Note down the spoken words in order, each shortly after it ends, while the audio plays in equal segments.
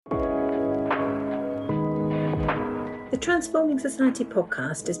Transforming Society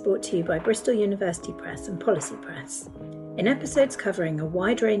podcast is brought to you by Bristol University Press and Policy Press. In episodes covering a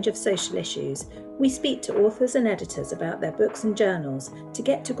wide range of social issues, we speak to authors and editors about their books and journals to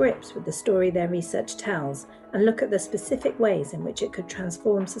get to grips with the story their research tells and look at the specific ways in which it could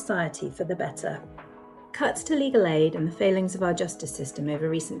transform society for the better. Cuts to legal aid and the failings of our justice system over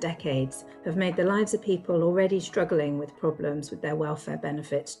recent decades have made the lives of people already struggling with problems with their welfare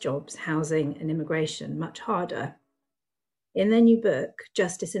benefits, jobs, housing and immigration much harder. In their new book,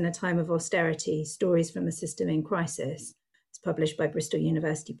 Justice in a Time of Austerity, Stories from a System in Crisis, it's published by Bristol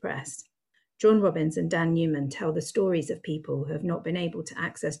University Press, John Robbins and Dan Newman tell the stories of people who have not been able to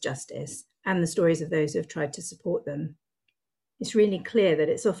access justice and the stories of those who have tried to support them. It's really clear that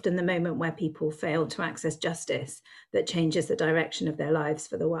it's often the moment where people fail to access justice that changes the direction of their lives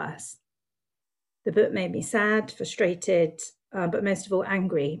for the worse. The book made me sad, frustrated, but most of all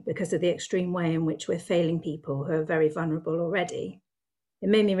angry because of the extreme way in which we're failing people who are very vulnerable already. It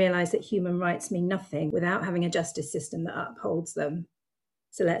made me realise that human rights mean nothing without having a justice system that upholds them.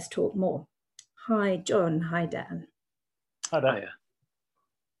 So let's talk more. Hi, John. Hi, Dan. Hi there.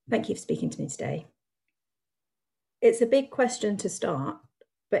 Thank you for speaking to me today. It's a big question to start,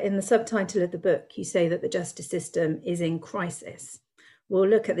 but in the subtitle of the book, you say that the justice system is in crisis. We'll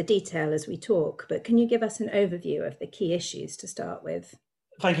look at the detail as we talk, but can you give us an overview of the key issues to start with?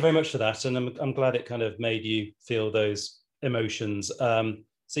 Thank you very much for that. And I'm glad it kind of made you feel those emotions.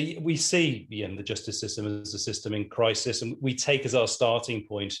 So we see the justice system as a system in crisis, and we take as our starting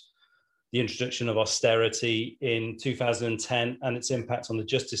point the introduction of austerity in 2010 and its impact on the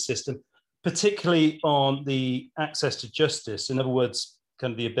justice system, particularly on the access to justice. In other words,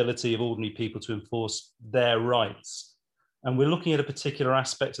 kind of the ability of ordinary people to enforce their rights. And we're looking at a particular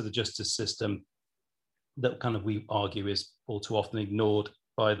aspect of the justice system that kind of we argue is all too often ignored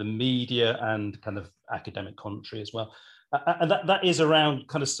by the media and kind of academic commentary as well. And that is around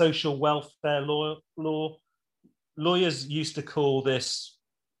kind of social welfare law. Lawyers used to call this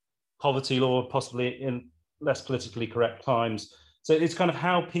poverty law, possibly in less politically correct times. So it's kind of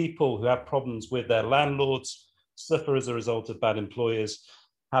how people who have problems with their landlords, suffer as a result of bad employers,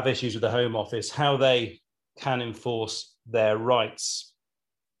 have issues with the Home Office, how they can enforce their rights.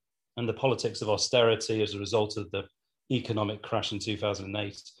 And the politics of austerity as a result of the economic crash in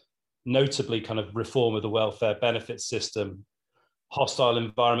 2008, notably kind of reform of the welfare benefits system, hostile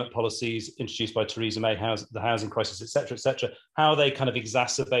environment policies introduced by Theresa May, the housing crisis, et cetera, how they kind of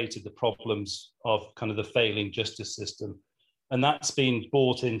exacerbated the problems of kind of the failing justice system. And that's been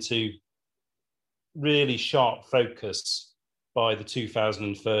brought into really sharp focus by the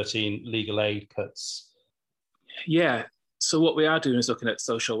 2013 legal aid cuts. Yeah, so what we are doing is looking at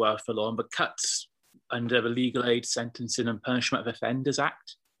social welfare law and the cuts under the Legal Aid Sentencing and Punishment of Offenders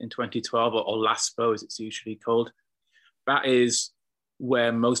Act in 2012, or LASPO as it's usually called. That is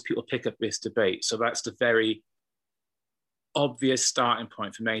where most people pick up this debate. So that's the very obvious starting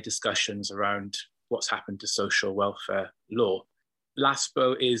point for many discussions around what's happened to social welfare law.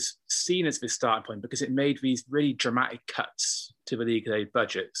 LASPO is seen as the starting point because it made these really dramatic cuts to the legal aid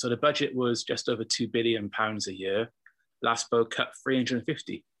budget. So the budget was just over £2 billion a year. LASPO cut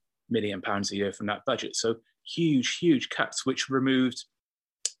 £350 million a year from that budget. So huge cuts, which removed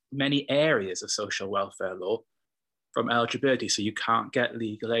many areas of social welfare law from eligibility. So you can't get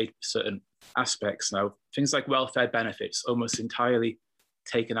legal aid for certain aspects now. Things like welfare benefits almost entirely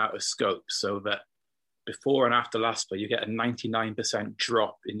taken out of scope, so that before and after LASPO, you get a 99%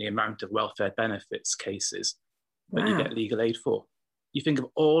 drop in the amount of welfare benefits cases that you get legal aid for. You think of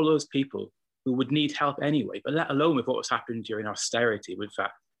all those people who would need help anyway, but let alone with what was happening during austerity with that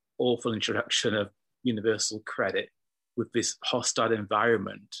awful introduction of universal credit, with this hostile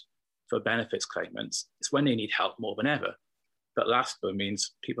environment for benefits claimants, it's when they need help more than ever. But LASPO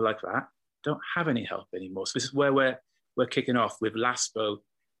means people like that don't have any help anymore. So this is where we're kicking off with LASPO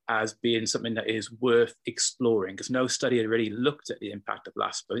as being something that is worth exploring, because no study had really looked at the impact of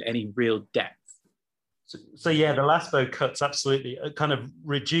LASPO in any real depth. So yeah, the LASPO cuts absolutely kind of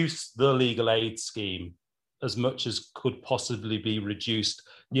reduce the legal aid scheme as much as could possibly be reduced.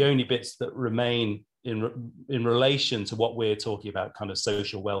 The only bits that remain in relation to what we're talking about, kind of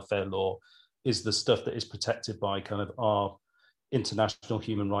social welfare law, is the stuff that is protected by kind of our international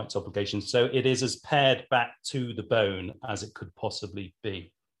human rights obligations. So it is as pared back to the bone as it could possibly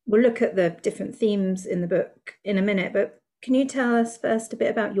be. We'll look at the different themes in the book in a minute, but can you tell us first a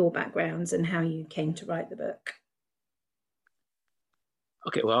bit about your backgrounds and how you came to write the book?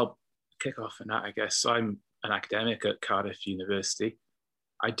 Okay, well, I'll kick off on that, I guess. I'm an academic at Cardiff University.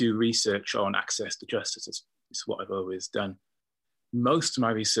 I do research on access to justice. It's what I've always done. Most of my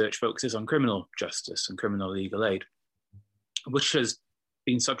research focuses on criminal justice and criminal legal aid. which has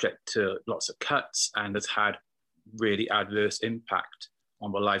been subject to lots of cuts and has had really adverse impact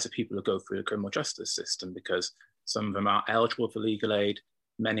on the lives of people who go through the criminal justice system, because some of them aren't eligible for legal aid.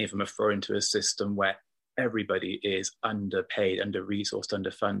 Many of them are thrown into a system where everybody is underpaid, under-resourced,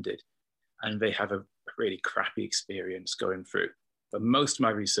 underfunded, and they have a really crappy experience going through. But most of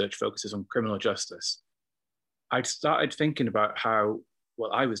my research focuses on criminal justice. I'd started thinking about how,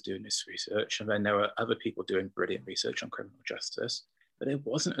 well, I was doing this research, and then there were other people doing brilliant research on criminal justice, but there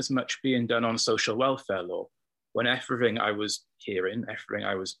wasn't as much being done on social welfare law, when everything I was hearing, everything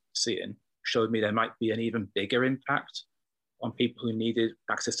I was seeing showed me there might be an even bigger impact on people who needed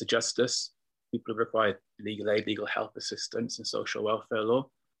access to justice, people who required legal aid, legal help assistance and social welfare law.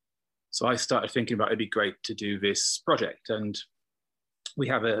 So I started thinking about it'd be great to do this project. And we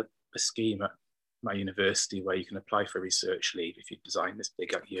have a scheme at my university where you can apply for research leave if you design this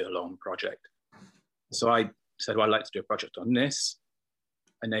big year-long project. So I said, well, I'd like to do a project on this.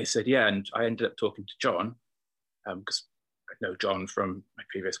 And they said, yeah. And I ended up talking to John, because I know John from my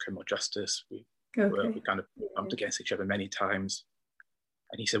previous criminal justice. We kind of bumped against each other many times.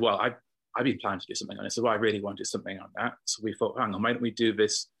 And he said, well, I've been planning to do something on it. So I really want to do something on that. So we thought, hang on, why don't we do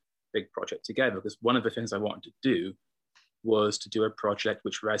this big project together? Because one of the things I wanted to do was to do a project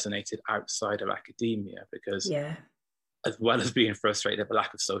which resonated outside of academia, because as well as being frustrated at the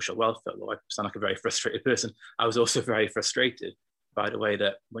lack of social welfare law, I sound like a very frustrated person, I was also very frustrated by the way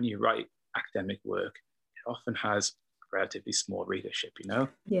that when you write academic work, it often has relatively small readership, you know?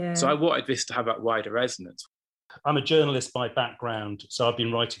 Yeah. So I wanted this to have that wider resonance. I'm a journalist by background, so I've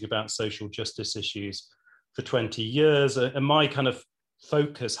been writing about social justice issues for 20 years, and my kind of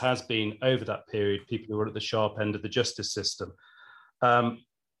focus has been over that period, people who are at the sharp end of the justice system. I'm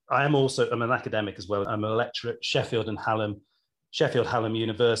an academic as well. I'm a lecturer at Sheffield Hallam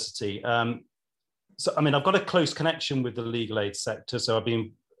University. So, I mean, I've got a close connection with the legal aid sector. So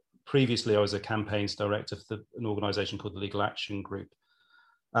previously I was a campaigns director for an organisation called the Legal Action Group.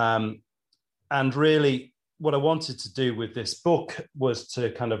 And really what I wanted to do with this book was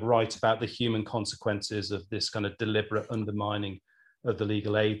to kind of write about the human consequences of this kind of deliberate undermining of the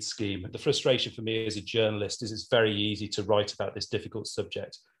legal aid scheme. The frustration for me as a journalist is it's very easy to write about this difficult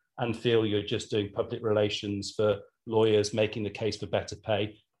subject and feel you're just doing public relations for lawyers making the case for better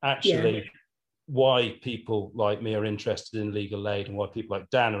pay. Actually, why people like me are interested in legal aid and why people like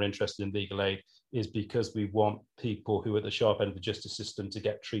Dan are interested in legal aid is because we want people who are at the sharp end of the justice system to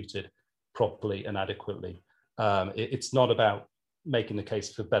get treated properly and adequately. It's not about making the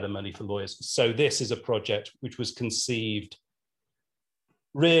case for better money for lawyers. So this is a project which was conceived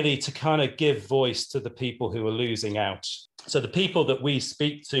really to kind of give voice to the people who are losing out. So the people that we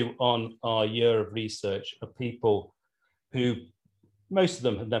speak to on our year of research are people who, most of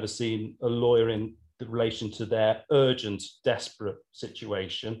them have never seen a lawyer in relation to their urgent, desperate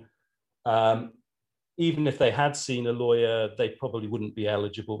situation. Even if they had seen a lawyer, they probably wouldn't be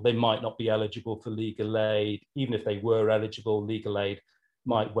eligible. They might not be eligible for legal aid. Even if they were eligible, legal aid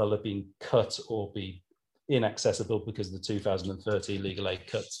might well have been cut or be inaccessible because of the 2013 legal aid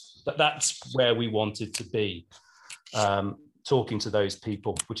cuts. But that's where we wanted to be, talking to those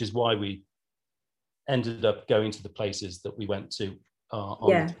people, which is why we ended up going to the places that we went to on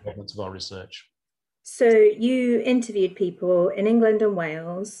the development of our research. So you interviewed people in England and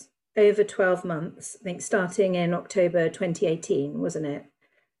Wales over 12 months, I think starting in October 2018, wasn't it?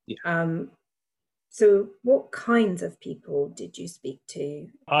 Yeah. So what kinds of people did you speak to?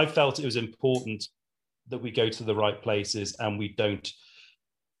 I felt it was important that we go to the right places and we do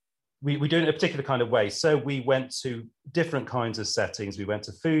it in a particular kind of way. So we went to different kinds of settings. We went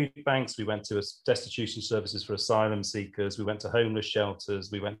to food banks, we went to destitution services for asylum seekers, we went to homeless shelters,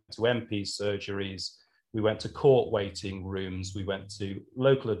 we went to MP surgeries, we went to court waiting rooms, we went to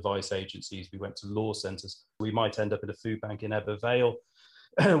local advice agencies, we went to law centres. We might end up in a food bank in Ebbw Vale.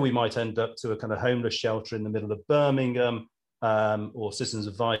 We might end up to a kind of homeless shelter in the middle of Birmingham, or Citizens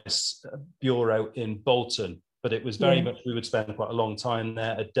Advice Bureau in Bolton. But it was very much, we would spend quite a long time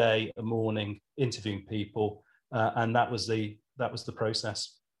there, a day, a morning, interviewing people. And that was the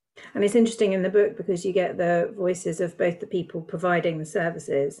process. And it's interesting in the book because you get the voices of both the people providing the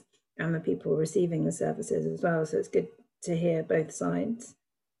services and the people receiving the services as well. So it's good to hear both sides.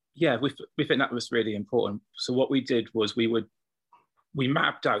 Yeah, we think that was really important. So what we did was we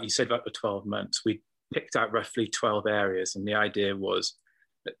mapped out, you said about the 12 months, we picked out roughly 12 areas. And the idea was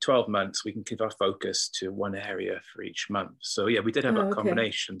that 12 months, we can give our focus to one area for each month. So yeah, we did have a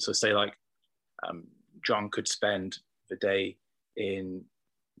combination. So say like John could spend the day in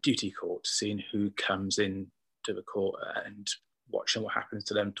duty court, seeing who comes in to the court and watching what happens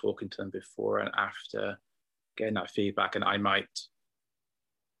to them, talking to them before and after. getting that feedback, and I might,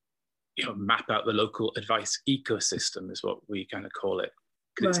 map out the local advice ecosystem, is what we kind of call it.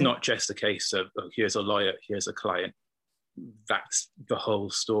 Because It's not just a case of, here's a lawyer, here's a client. That's the whole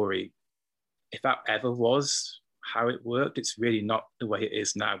story. If that ever was how it worked, it's really not the way it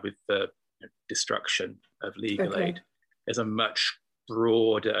is now with the destruction of legal aid. There's a much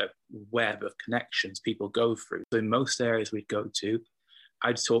broader web of connections people go through. So in most areas we'd go to,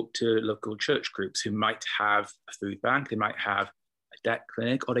 I'd talk to local church groups who might have a food bank, they might have a debt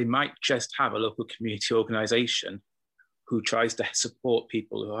clinic, or they might just have a local community organisation who tries to support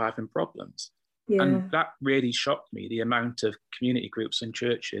people who are having problems. Yeah. And that really shocked me, the amount of community groups and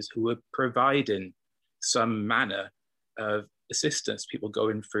churches who were providing some manner of assistance, people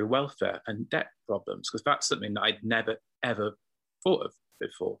going through welfare and debt problems, because that's something that I'd never, ever thought of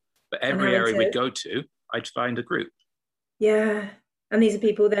before. But every area we'd go to, I'd find a group. Yeah. And these are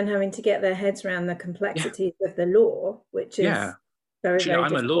people then having to get their heads around the complexities of the law, which is very, very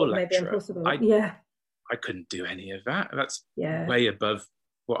I'm a law maybe lecturer. Impossible. I couldn't do any of that. That's way above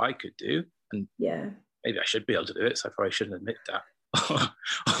what I could do. And maybe I should be able to do it, so I probably shouldn't admit that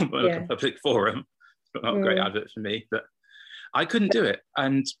on a public forum. It's not a great advert for me, but I couldn't do it.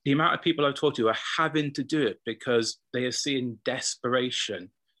 And the amount of people I've talked to are having to do it because they are seeing desperation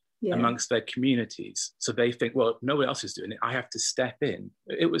amongst their communities. So they think, well, no one else is doing it, I have to step in.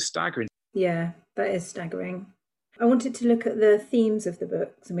 It was staggering. Yeah, that is staggering. I wanted to look at the themes of the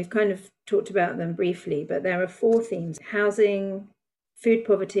books, and we've kind of talked about them briefly, but there are 4 themes: housing, food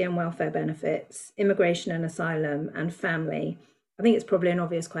poverty and welfare benefits, immigration and asylum, and family. I think it's probably an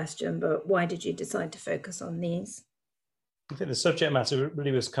obvious question, but why did you decide to focus on these? I think the subject matter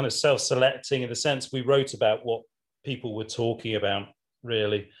really was kind of self-selecting, in the sense we wrote about what people were talking about,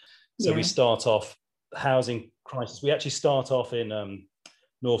 really. So we start off housing crisis. We actually start off in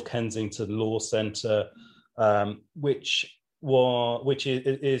North Kensington Law Centre, which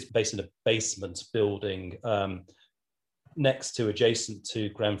is based in a basement building adjacent to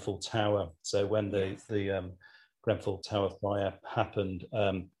Grenfell Tower. So when the Grenfell Tower fire happened,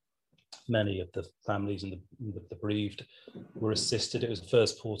 many of the families and the bereaved were assisted. It was the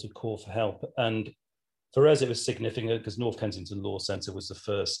first port of call for help. And for us, it was significant because North Kensington Law Centre was the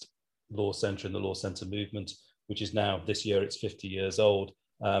first law centre in the law centre movement, which is now, this year, it's 50 years old.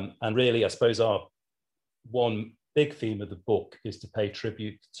 And really, I suppose our one big theme of the book is to pay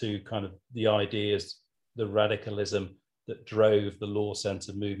tribute to kind of the ideas, the radicalism that drove the law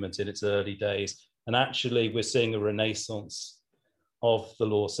centre movement in its early days. And actually, we're seeing a renaissance of the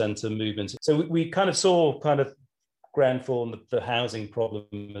law centre movement. So we kind of saw kind of Grenfell and the housing problem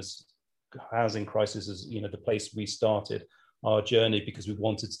as housing crisis as, the place we started our journey, because we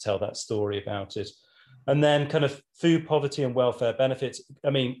wanted to tell that story about it. And then kind of food poverty and welfare benefits. I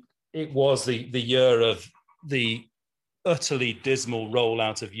mean, it was the year of the utterly dismal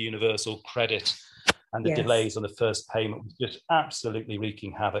rollout of universal credit, and the delays on the first payment was just absolutely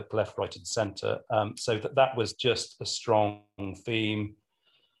wreaking havoc left, right and centre. So that was just a strong theme.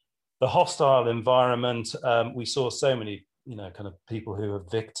 The hostile environment, we saw so many, kind of people who are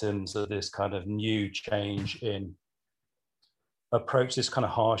victims of this kind of new change in approach, this kind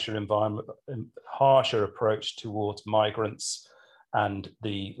of harsher approach towards migrants, and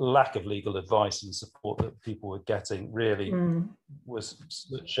the lack of legal advice and support that people were getting really was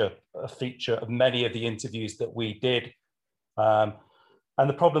such a feature of many of the interviews that we did. And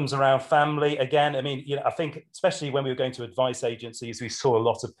the problems around family, again, I mean, I think especially when we were going to advice agencies, we saw a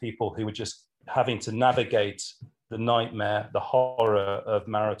lot of people who were just having to navigate the nightmare, the horror of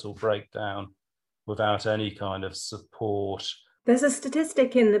marital breakdown without any kind of support. There's a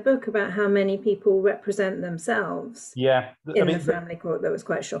statistic in the book about how many people represent themselves in the family court that was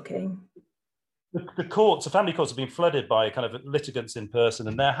quite shocking. The family courts have been flooded by kind of litigants in person,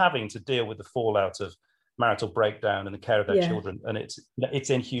 and they're having to deal with the fallout of marital breakdown and the care of their children. And it's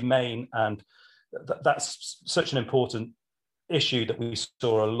inhumane, and that's such an important issue that we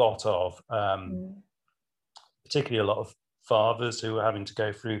saw a lot of, particularly a lot of fathers who are having to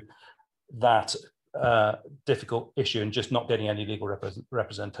go through that difficult issue and just not getting any legal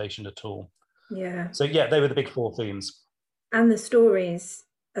representation at all. So they were the big 4 themes. And the stories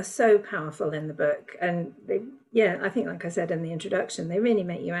are so powerful in the book, and I think, like I said in the introduction, they really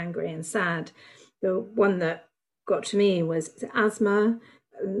make you angry and sad. The one that got to me was Asma.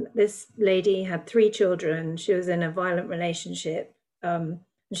 This lady had 3 children. She was in a violent relationship.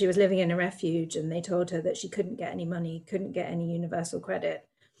 She was living in a refuge, and they told her that she couldn't get any money, couldn't get any universal credit,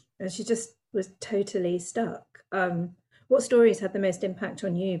 and she just was totally stuck. What stories had the most impact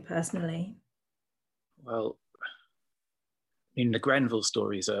on you personally? Well, I mean, the Grenfell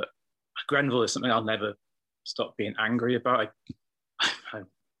stories Grenfell is something I'll never stop being angry about it. I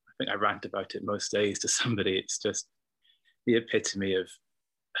think I rant about it most days to somebody. It's just the epitome of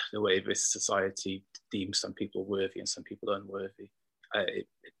the way this society deems some people worthy and some people unworthy.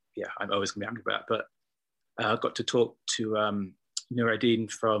 I'm always going to be angry about it. But I got to talk to Nureddin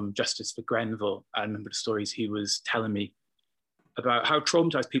from Justice for Grenville. I remember the stories he was telling me about how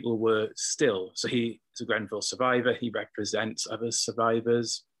traumatized people were still. So he is a Grenville survivor. He represents other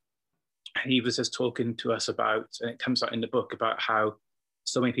survivors. And he was just talking to us about, and it comes out in the book, about how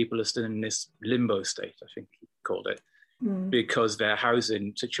so many people are still in this limbo state, I think he called it, because their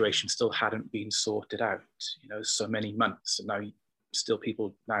housing situation still hadn't been sorted out, so many months, and now still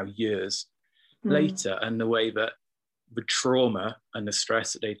people now years later, and the way that the trauma and the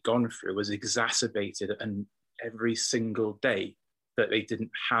stress that they'd gone through was exacerbated, and every single day that they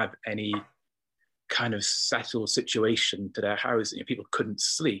didn't have any kind of settled situation to their housing, people couldn't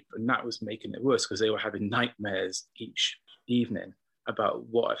sleep, and that was making it worse because they were having nightmares each evening about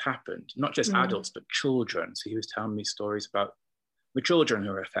what had happened, not just adults but children. So he was telling me stories about the children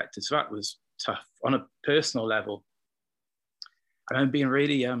who were affected. So that was tough. On a personal level, I remember being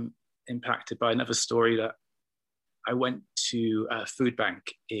really impacted by another story that I went to a food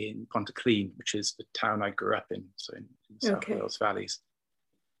bank in Pontyclun, which is the town I grew up in, so in South Wales Valleys.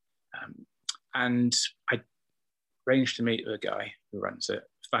 And I arranged to meet a guy who runs it,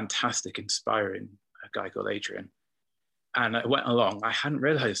 fantastic, inspiring, a guy called Adrian. And I went along. I hadn't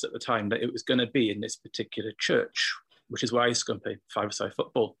realized at the time that it was going to be in this particular church, which is where I used to go and play five-a-side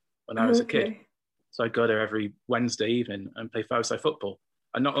football when I was a kid. So I'd go there every Wednesday evening and play five-a-side football.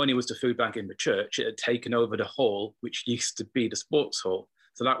 And not only was the food bank in the church, it had taken over the hall, which used to be the sports hall.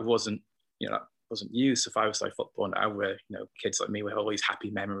 So that wasn't used for five-a-side football now, where, kids like me, we have all these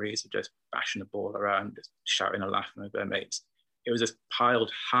happy memories of just bashing the ball around, just shouting and laughing with their mates. It was just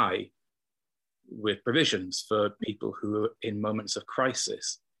piled high with provisions for people who were in moments of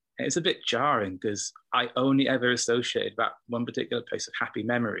crisis. And it's a bit jarring because I only ever associated that one particular place of happy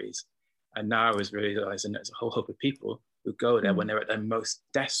memories. And now I was realizing there's a whole hope of people who go there when they're at their most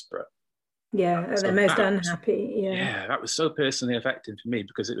desperate. Yeah, so they're most unhappy. Yeah, that was so personally affecting for me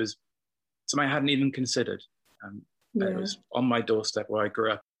because it was something I hadn't even considered. It was on my doorstep where I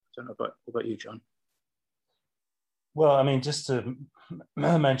grew up. I don't know what about you, John? Well, I mean, just to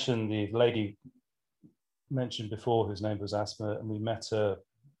mention the lady mentioned before, whose name was Asma, and we met her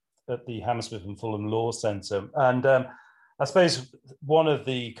at the Hammersmith and Fulham Law Centre. And I suppose one of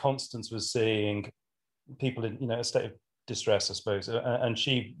the constants was seeing people in, a state of distress, I suppose. And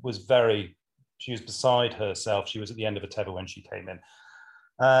she was beside herself. She was at the end of a tether when she came in.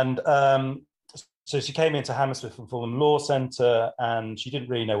 And so she came into Hammersmith and Fulham Law Centre, and she didn't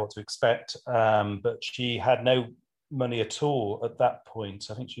really know what to expect, but she had no money at all at that point.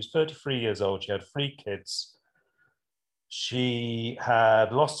 I think she was 33 years old. She had 3 kids. She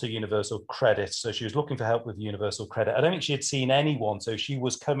had lost her universal credit, so she was looking for help with universal credit. I don't think she had seen anyone, so she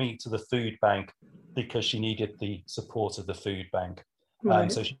was coming to the food bank because she needed the support of the food bank.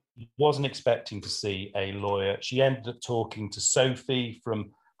 Right. So she wasn't expecting to see a lawyer. She ended up talking to Sophie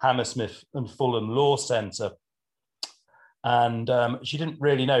from Hammersmith and Fulham Law Centre, and she didn't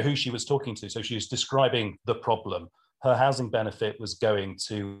really know who she was talking to, so she was describing the problem. Her housing benefit was going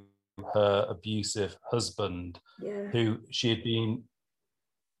to her abusive husband, who she had been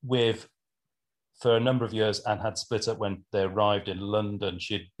with for a number of years and had split up when they arrived in London.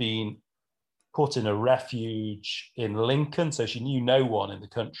 She had been put in a refuge in Lincoln, so she knew no one in the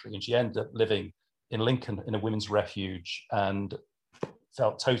country, and she ended up living in Lincoln in a women's refuge and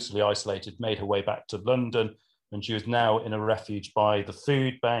felt totally isolated, made her way back to London, and she was now in a refuge by the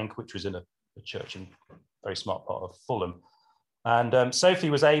food bank, which was in a church in a very smart part of Fulham. And Sophie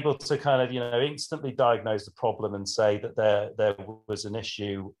was able to kind of, instantly diagnose the problem and say that there was an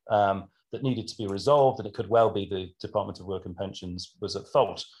issue that needed to be resolved, and it could well be the Department of Work and Pensions was at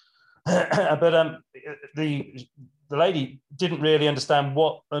fault. But the lady didn't really understand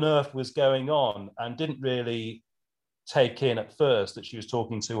what on earth was going on, and didn't really take in at first that she was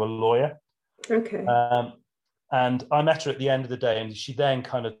talking to a lawyer. Okay. And I met her at the end of the day, and she then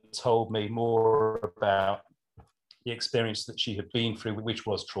kind of told me more about the experience that she had been through, which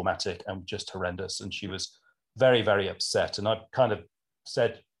was traumatic and just horrendous. And she was very, very upset. And I kind of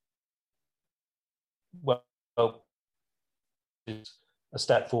said, well, it's a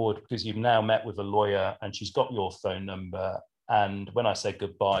step forward because you've now met with a lawyer and she's got your phone number. And when I said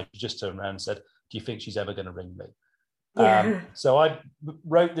goodbye, she just turned around and said, do you think she's ever going to ring me? Yeah. So I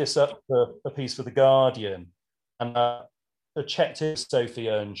wrote this up for a piece for The Guardian, and I checked in with Sophie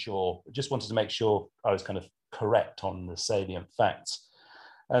Earnshaw. Just wanted to make sure I was kind of correct on the salient facts.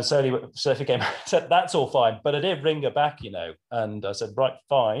 And so Sophie came and said, that's all fine. But I did ring her back, and I said, right,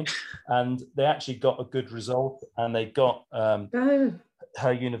 fine. And they actually got a good result, and they got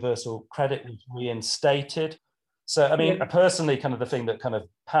her universal credit was reinstated. So, I mean, personally, kind of the thing that kind of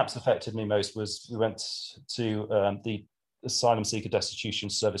perhaps affected me most was we went to the asylum seeker destitution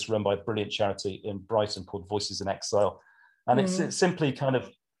service run by a brilliant charity in Brighton called Voices in Exile. And it simply kind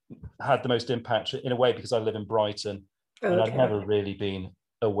of had the most impact in a way because I live in Brighton, and I've never really been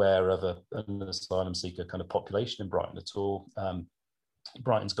aware of an asylum seeker kind of population in Brighton at all.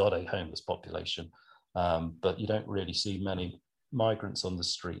 Brighton's got a homeless population, but you don't really see many migrants on the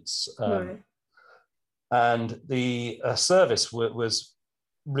streets. And the service was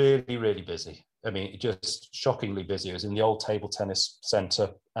really, really busy. I mean, just shockingly busy. It was in the old table tennis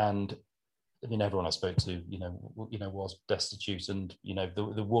centre, and I mean, everyone I spoke to, was destitute. And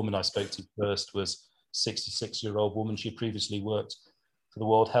the woman I spoke to first was a 66-year-old woman. She previously worked for the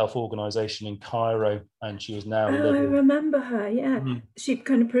World Health Organization in Cairo, and she was now living... I remember her, yeah. She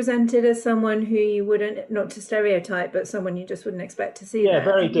kind of presented as someone who you wouldn't, not to stereotype, but someone you just wouldn't expect to see there.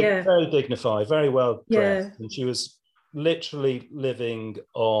 Very dignified, very well dressed. And she was literally living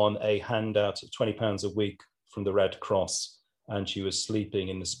on a handout of £20 a week from the Red Cross, and she was sleeping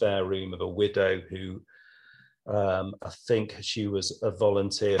in the spare room of a widow who... I think she was a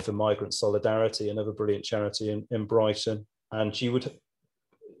volunteer for Migrant Solidarity, another brilliant charity in Brighton. And she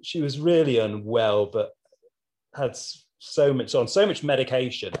was really unwell, but had so much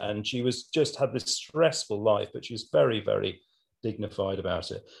medication, and she was just had this stressful life, but she was very, very dignified about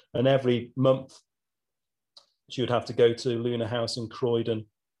it. And every month she would have to go to Luna House in Croydon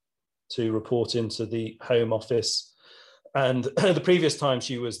to report into the Home Office. And the previous time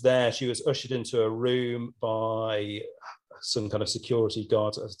she was there, she was ushered into a room by some kind of security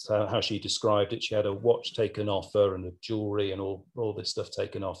guard, how she described it. She had a watch taken off her and a jewelry and all this stuff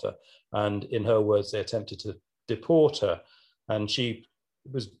taken off her. And in her words, they attempted to deport her. And she's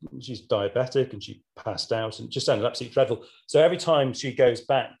diabetic, and she passed out, and it just sounded absolutely dreadful. So every time she goes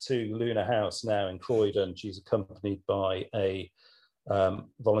back to Luna House now in Croydon, she's accompanied by a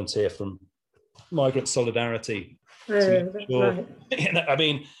volunteer from Migrant Solidarity. Right. I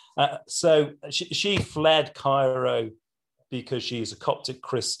mean, so she fled Cairo because she's a Coptic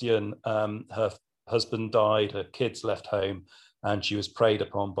Christian. Her husband died, her kids left home, and she was preyed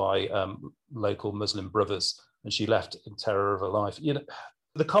upon by local Muslim brothers, and she left in terror of her life.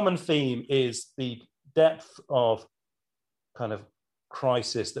 The common theme is the depth of kind of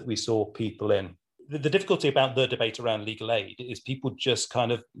crisis that we saw people in. The difficulty about the debate around legal aid is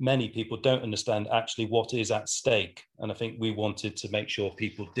many people don't understand actually what is at stake. And I think we wanted to make sure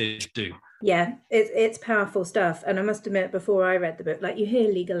people did do. Yeah, it's powerful stuff. And I must admit, before I read the book, like, you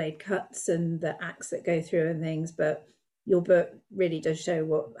hear legal aid cuts and the acts that go through and things, but your book really does show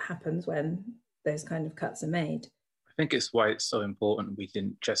what happens when those kind of cuts are made. I think it's why it's so important we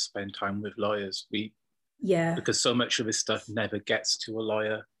didn't just spend time with lawyers. Because so much of this stuff never gets to a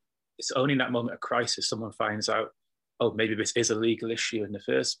lawyer. It's only in that moment of crisis someone finds out, oh, maybe this is a legal issue in the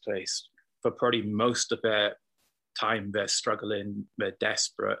first place. For probably most of their time, they're struggling, they're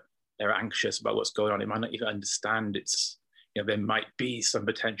desperate, they're anxious about what's going on. They might not even understand there might be some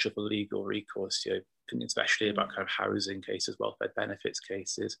potential for legal recourse, thinking especially about kind of housing cases, welfare benefits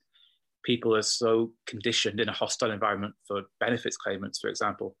cases. People are so conditioned in a hostile environment for benefits claimants, for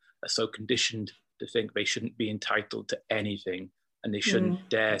example, are so conditioned to think they shouldn't be entitled to anything, and they shouldn't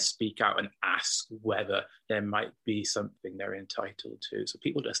dare speak out and ask whether there might be something they're entitled to. So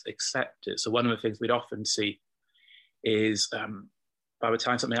people just accept it. So one of the things we'd often see is by the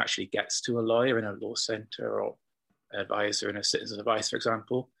time something actually gets to a lawyer in a law centre or an advisor in a citizen's advice, for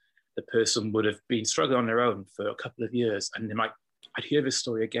example, the person would have been struggling on their own for a couple of years, and I'd hear this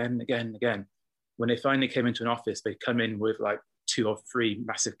story again and again and again. When they finally came into an office, they'd come in with like 2 or 3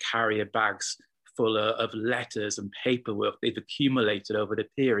 massive carrier bags full of letters and paperwork they've accumulated over the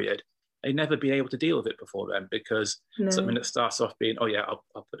period. They'd never been able to deal with it before then, because something that starts off being, oh yeah, I'll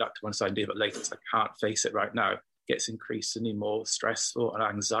put that to one side and deal with it later, because I can't face it right now, gets increasingly more stressful and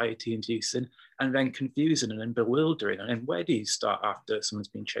anxiety inducing, and then confusing and then bewildering. And then where do you start after someone's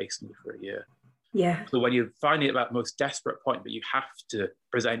been chasing you for a year? Yeah. So when you're finding it at that most desperate point, but you have to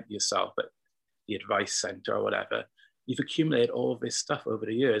present yourself at the advice centre or whatever, you've accumulated all of this stuff over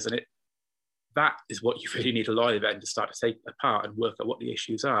the years, and that is what you really need a lawyer then to start to take apart and work out what the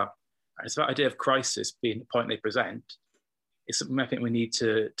issues are. And it's that idea of crisis being the point they present is something I think we need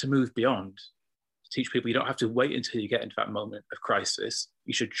to move beyond. To teach people you don't have to wait until you get into that moment of crisis.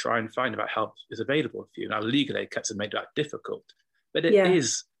 You should try and find out help is available for you. Now, legal aid cuts have made that difficult, but it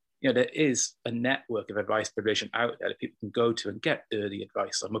is there is a network of advice provision out there that people can go to and get early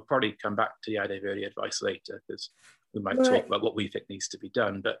advice on. We'll probably come back to the idea of early advice later, because we might talk about what we think needs to be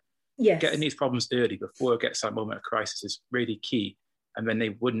done. But getting these problems early before it gets to that moment of crisis is really key. And then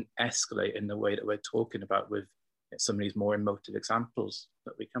they wouldn't escalate in the way that we're talking about with some of these more emotive examples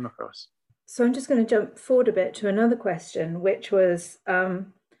that we come across. So I'm just going to jump forward a bit to another question, which was,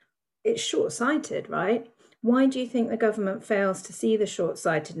 it's short-sighted, right? Why do you think the government fails to see the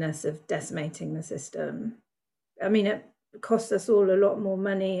short-sightedness of decimating the system? I mean, it costs us all a lot more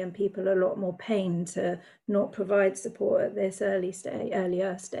money and people a lot more pain to not provide support at this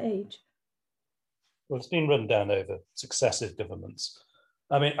earlier stage. Well, it's been run down over successive governments.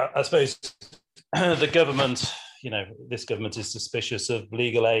 I mean, I suppose the government, this government is suspicious of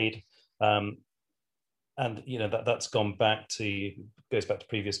legal aid. And that's goes back to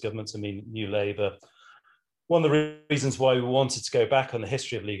previous governments. I mean, New Labour. One of the reasons why we wanted to go back on the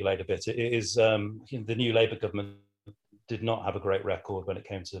history of legal aid a bit is the New Labour government did not have a great record when it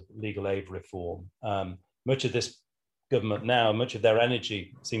came to legal aid reform. Much of this government now, much of their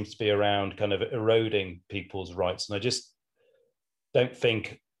energy seems to be around kind of eroding people's rights, and I just don't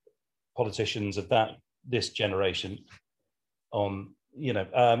think politicians of this generation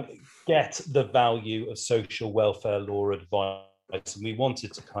get the value of social welfare law advice. And we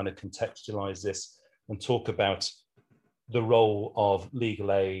wanted to kind of contextualize this and talk about the role of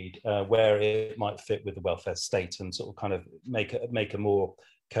legal aid, where it might fit with the welfare state, and sort of kind of make a more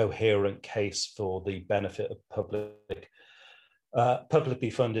coherent case for the benefit of publicly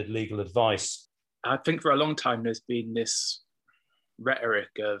funded legal advice. I think for a long time there's been this rhetoric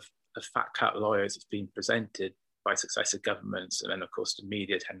of fat cat lawyers that's been presented by successive governments, and then of course the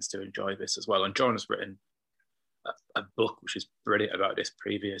media tends to enjoy this as well. And John has written a book which is brilliant about this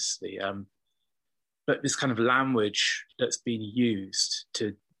previously. But this kind of language that's been used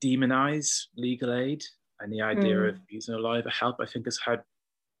to demonize legal aid and the idea of using a lawyer for help, I think it's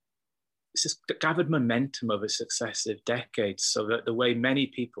just gathered momentum over successive decades, so that the way many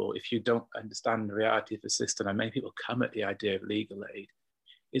people, if you don't understand the reality of the system, and many people come at the idea of legal aid,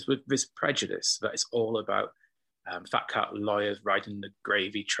 is with this prejudice that it's all about fat cat lawyers riding the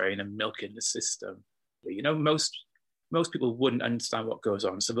gravy train and milking the system. Most people wouldn't understand what goes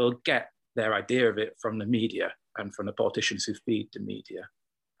on, so they'll get their idea of it from the media and from the politicians who feed the media.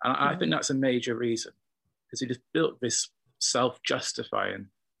 And I think that's a major reason, because it has built this self-justifying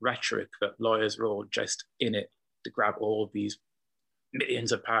rhetoric that lawyers are all just in it to grab all of these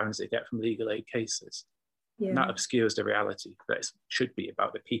millions of pounds they get from legal aid cases. And that obscures the reality that it should be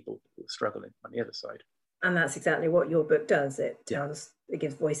about the people who are struggling on the other side. And that's exactly what your book does. It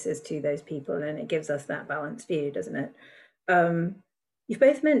gives voices to those people, and it gives us that balanced view, doesn't it? You've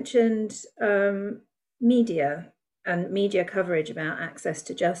both mentioned media and media coverage about access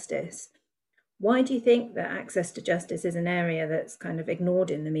to justice. Why do you think that access to justice is an area that's kind of ignored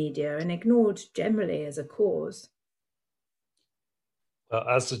in the media and ignored generally as a cause?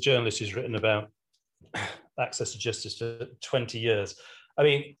 As a journalist who's written about access to justice for 20 years, I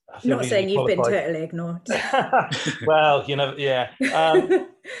mean, I feel not saying you've been totally ignored. Well,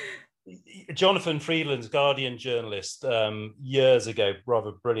 Jonathan Freeland's Guardian journalist years ago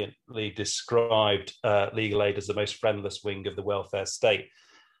rather brilliantly described legal aid as the most friendless wing of the welfare state.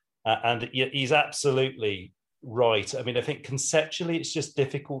 And he's absolutely right. I mean, I think conceptually it's just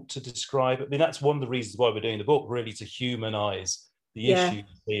difficult to describe. I mean, that's one of the reasons why we're doing the book, really to humanize the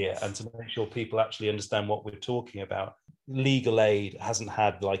issues here and to make sure people actually understand what we're talking about. Legal aid hasn't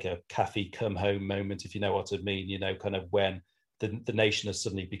had like a Kathy come home moment, if you know what I mean, kind of when the nation has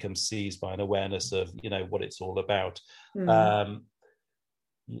suddenly become seized by an awareness of, what it's all about. When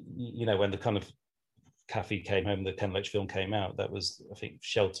the kind of Kathy came home, the Ken Loach film came out, that was, I think,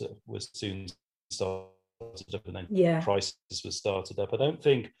 Shelter was soon started up, and then Crisis was started up. I don't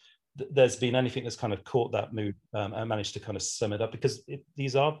think there's been anything that's kind of caught that mood and managed to kind of sum it up, because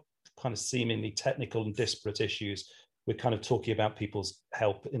these are kind of seemingly technical and disparate issues. We're kind of talking about people's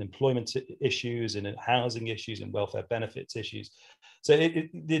help in employment issues, in housing issues, in welfare benefits issues. So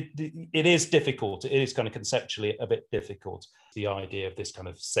it is difficult. It is kind of conceptually a bit difficult. The idea of this kind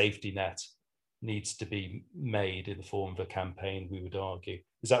of safety net needs to be made in the form of a campaign, we would argue.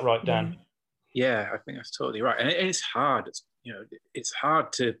 Is that right, Dan? Yeah, I think that's totally right. And it's hard. It's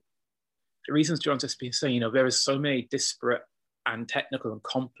hard to, the reasons John's just been saying, there are so many disparate and technical and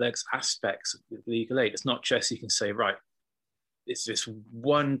complex aspects of legal aid. It's not just you can say, right, it's this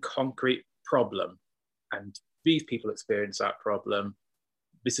one concrete problem and these people experience that problem,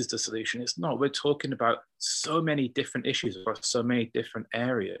 this is the solution. It's not. We're talking about so many different issues across so many different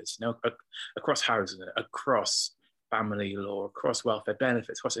areas, across housing, across family law, across welfare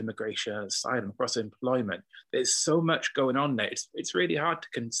benefits, across immigration and asylum, across employment. There's so much going on there. It's really hard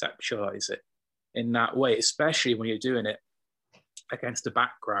to conceptualize it in that way, especially when you're doing it against a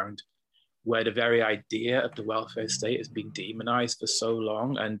background where the very idea of the welfare state has been demonized for so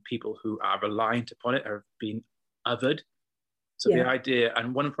long, and people who are reliant upon it are being othered. So the idea,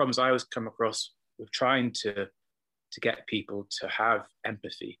 and one of the problems I always come across with trying to get people to have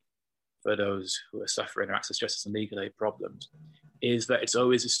empathy for those who are suffering access to justice and legal aid problems, is that it's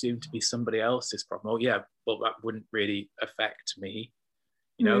always assumed to be somebody else's problem. Oh yeah, well that wouldn't really affect me,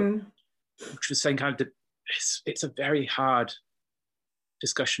 you know. Which is saying kind of it's a very hard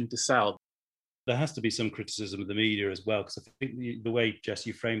discussion to sell. There has to be some criticism of the media as well, because I think the way, Jess,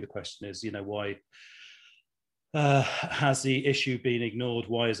 you framed the question is, you know, why has the issue been ignored?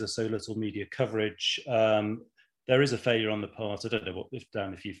 Why is there so little media coverage? There is a failure on the part, I don't know if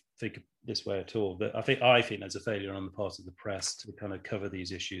Dan, if you think this way at all, but I think there's a failure on the part of the press to kind of cover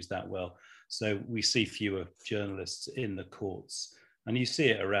these issues that well. So we see fewer journalists in the courts, and you see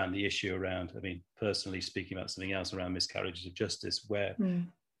it around the issue around, I mean, personally speaking about something else around miscarriages of justice, where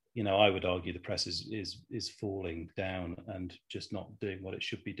you know, I would argue the press is falling down and just not doing what it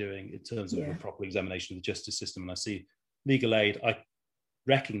should be doing in terms of a proper examination of the justice system. And I see legal aid, I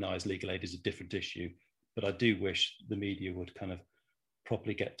recognise legal aid is a different issue, but I do wish the media would kind of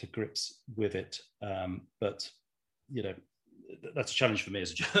properly get to grips with it. But, you know, that's a challenge for me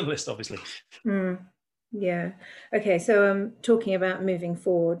as a journalist, obviously. Yeah. Okay, so talking about moving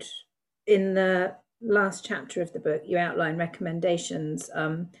forward, in the last chapter of the book, you outline recommendations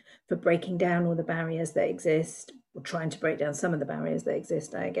for breaking down all the barriers that exist, or trying to break down some of the barriers that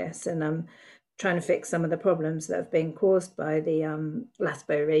exist, I guess, and trying to fix some of the problems that have been caused by the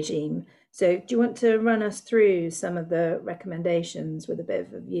LASPO regime. So do you want to run us through some of the recommendations with a bit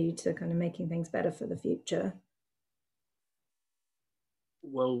of a view to kind of making things better for the future?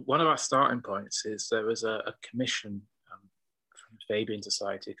 Well, one of our starting points is there was a commission from the Fabian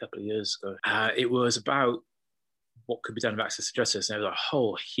Society a couple of years ago. It was about what could be done with access to justice, and there was a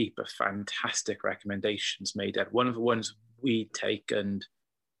whole heap of fantastic recommendations made. One of the ones we take and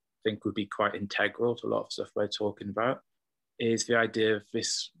think would be quite integral to a lot of stuff we're talking about is the idea of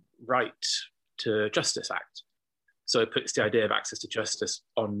this Right to Justice Act. So it puts the idea of access to justice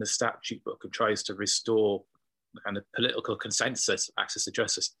on the statute book and tries to restore the kind of political consensus. Access to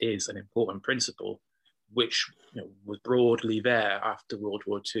justice is an important principle, which, you know, was broadly there after World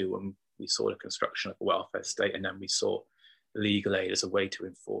War II when we saw the construction of a welfare state, and then we saw legal aid as a way to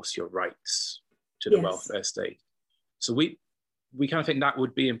enforce your rights to the welfare state. So we kind of think that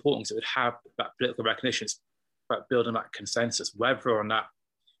would be important, because it would have that political recognition. It's about building that consensus. Whether or not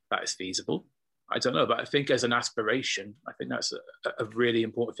that is feasible, I don't know, but I think as an aspiration, I think that's a really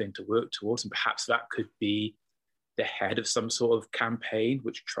important thing to work towards, and perhaps that could be the head of some sort of campaign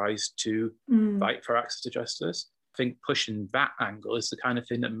which tries to fight for access to justice. I think pushing that angle is the kind of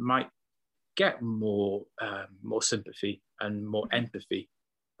thing that might get more sympathy and more empathy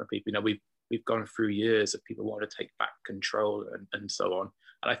from people. You know, we've gone through years of people wanting to take back control and so on,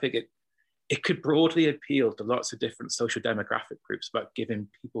 and I think it could broadly appeal to lots of different social demographic groups about giving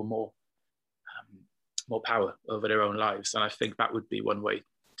people more power over their own lives, and I think that would be one way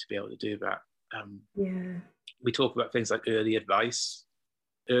to be able to do that. We talk about things like early advice.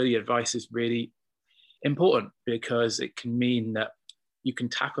 Early advice is really important because it can mean that you can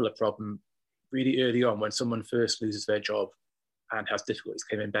tackle a problem really early on. When someone first loses their job and has difficulties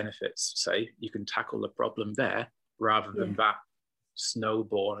claiming benefits, say, you can tackle the problem there rather than that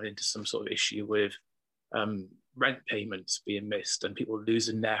snowball into some sort of issue with rent payments being missed and people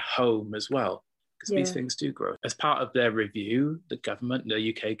losing their home as well, because these things do grow. As part of their review, the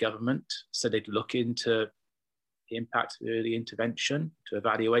UK government said they'd look into the impact of early intervention to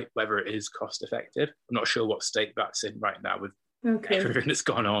evaluate whether it is cost effective. I'm not sure what state that's in right now with everything that's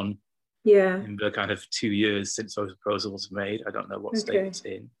gone on in the kind of 2 years since those proposals were made. I don't know what state it's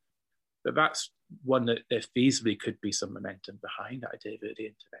in. But that's one that there feasibly could be some momentum behind, that idea of early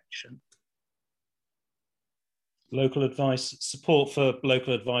intervention. Local advice, support for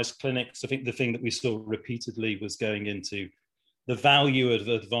local advice clinics. I think the thing that we saw repeatedly was going into the value of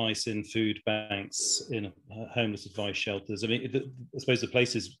advice in food banks, in homeless advice shelters. I mean, I suppose the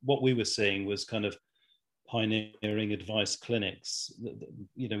places, what we were seeing was kind of pioneering advice clinics.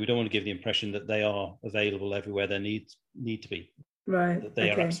 You know, we don't want to give the impression that they are available everywhere they need to be. Right. That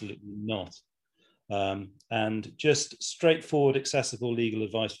they are absolutely not. And just straightforward, accessible legal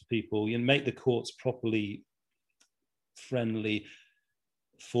advice for people. You know, make the courts properly friendly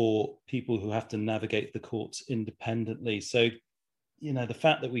for people who have to navigate the courts independently. So the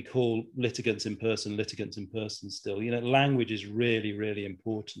fact that we call litigants in person still, language is really, really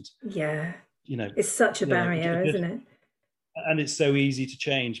important. Yeah. It's such a barrier, isn't it? And it's so easy to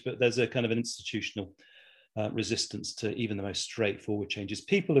change, but there's a kind of an institutional resistance to even the most straightforward changes.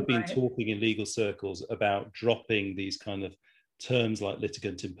 People have been talking in legal circles about dropping these kind of terms like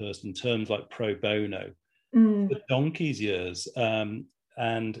litigant in person, terms like pro bono, for donkey's years,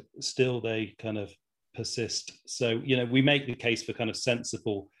 and still they kind of persist. So, we make the case for kind of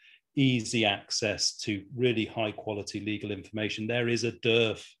sensible, easy access to really high quality legal information. There is a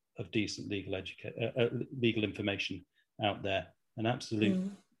dearth of decent legal information out there, an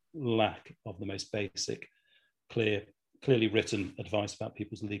absolute lack of the most basic, clearly written advice about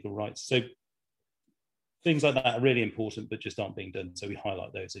people's legal rights. So things like that are really important, but just aren't being done. So we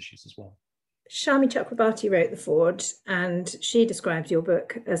highlight those issues as well. Shami Chakrabarti wrote The Forge, and she describes your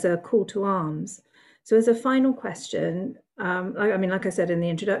book as a call to arms. So as a final question, like I said in the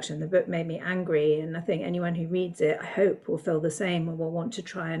introduction, the book made me angry, and I think anyone who reads it, I hope, will feel the same and will want to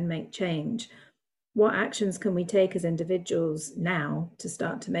try and make change. What actions can we take as individuals now to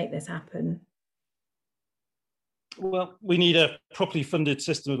start to make this happen? Well, we need a properly funded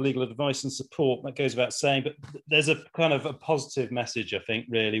system of legal advice and support. That goes without saying, but there's a kind of a positive message, I think,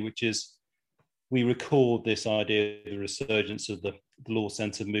 really, which is we record this idea of the resurgence of the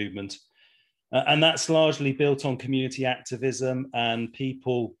law-centred movement. And that's largely built on community activism and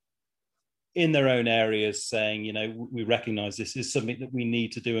people in their own areas saying, we recognise this is something that we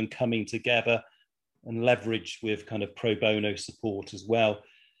need to do, and coming together and leverage with kind of pro bono support as well.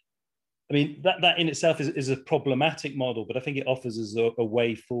 I mean, that in itself is a problematic model, but I think it offers us a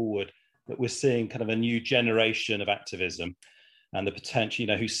way forward, that we're seeing kind of a new generation of activism and the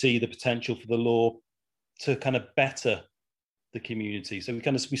potential, who see the potential for the law to kind of better the community. So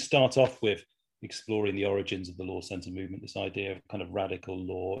we start off with exploring the origins of the law-centred movement, this idea of kind of radical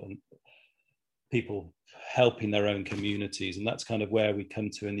law and people helping their own communities. And that's kind of where we come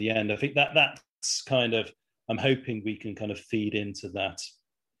to in the end. I think that's kind of, I'm hoping we can kind of feed into that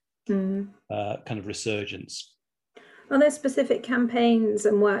kind of resurgence. Are there specific campaigns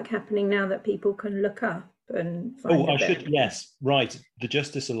and work happening now that people can look up and find? Yes, right. The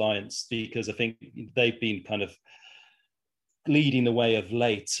Justice Alliance, because I think they've been kind of leading the way of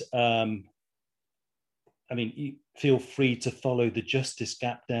late. You feel free to follow the Justice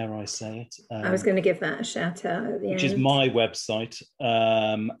Gap, dare I say it. I was going to give that a shout out at the end. Which is my website.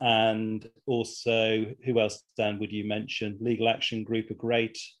 And also, who else, Dan, would you mention? Legal Action Group are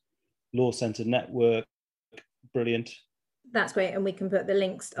great. Law Centre Network, brilliant. That's great. And we can put the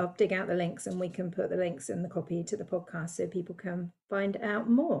links, I'll dig out the links and we can put the links in the copy to the podcast so people can find out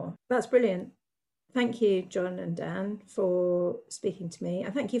more. That's brilliant. Thank you, John and Dan, for speaking to me.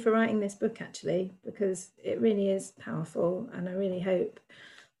 And thank you for writing this book, actually, because it really is powerful. And I really hope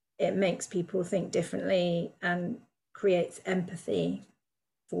it makes people think differently and creates empathy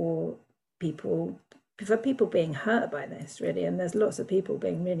for people being hurt by this, really. And there's lots of people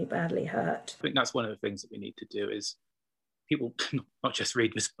being really badly hurt. I think that's one of the things that we need to do is people not just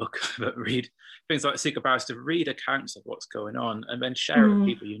read this book, but read things like Seeker Barrister, read accounts of what's going on and then share it with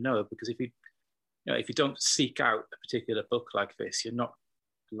people because if you don't seek out a particular book like this, you're not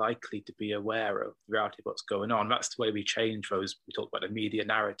likely to be aware of the reality of what's going on. That's the way we change those. We talk about the media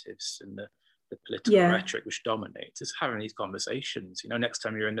narratives and the political rhetoric which dominates. Is having these conversations. Next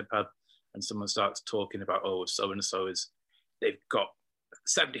time you're in the pub and someone starts talking about, so and so they've got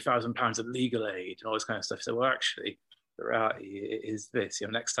 £70,000 of legal aid and all this kind of stuff. So, well, actually, the reality is this.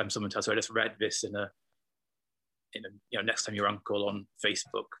 Next time someone tells you, I just read this next time your uncle on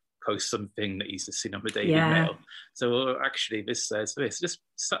Facebook post something that he's seen on the Daily Mail. So actually this says this, just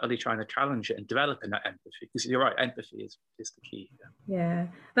subtly trying to challenge it and developing that empathy, because you're right, empathy is the key. Yeah,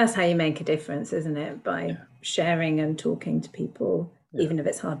 that's how you make a difference, isn't it? By sharing and talking to people, even if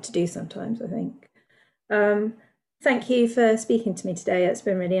it's hard to do sometimes, I think. Thank you for speaking to me today. It's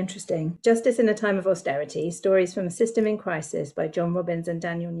been really interesting. Justice in a Time of Austerity, Stories from a System in Crisis by John Robbins and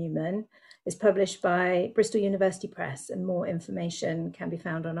Daniel Newman is published by Bristol University Press, and more information can be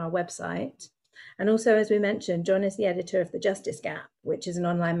found on our website. And also, as we mentioned, John is the editor of The Justice Gap, which is an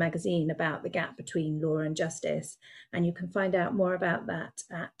online magazine about the gap between law and justice. And you can find out more about that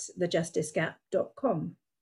at thejusticegap.com.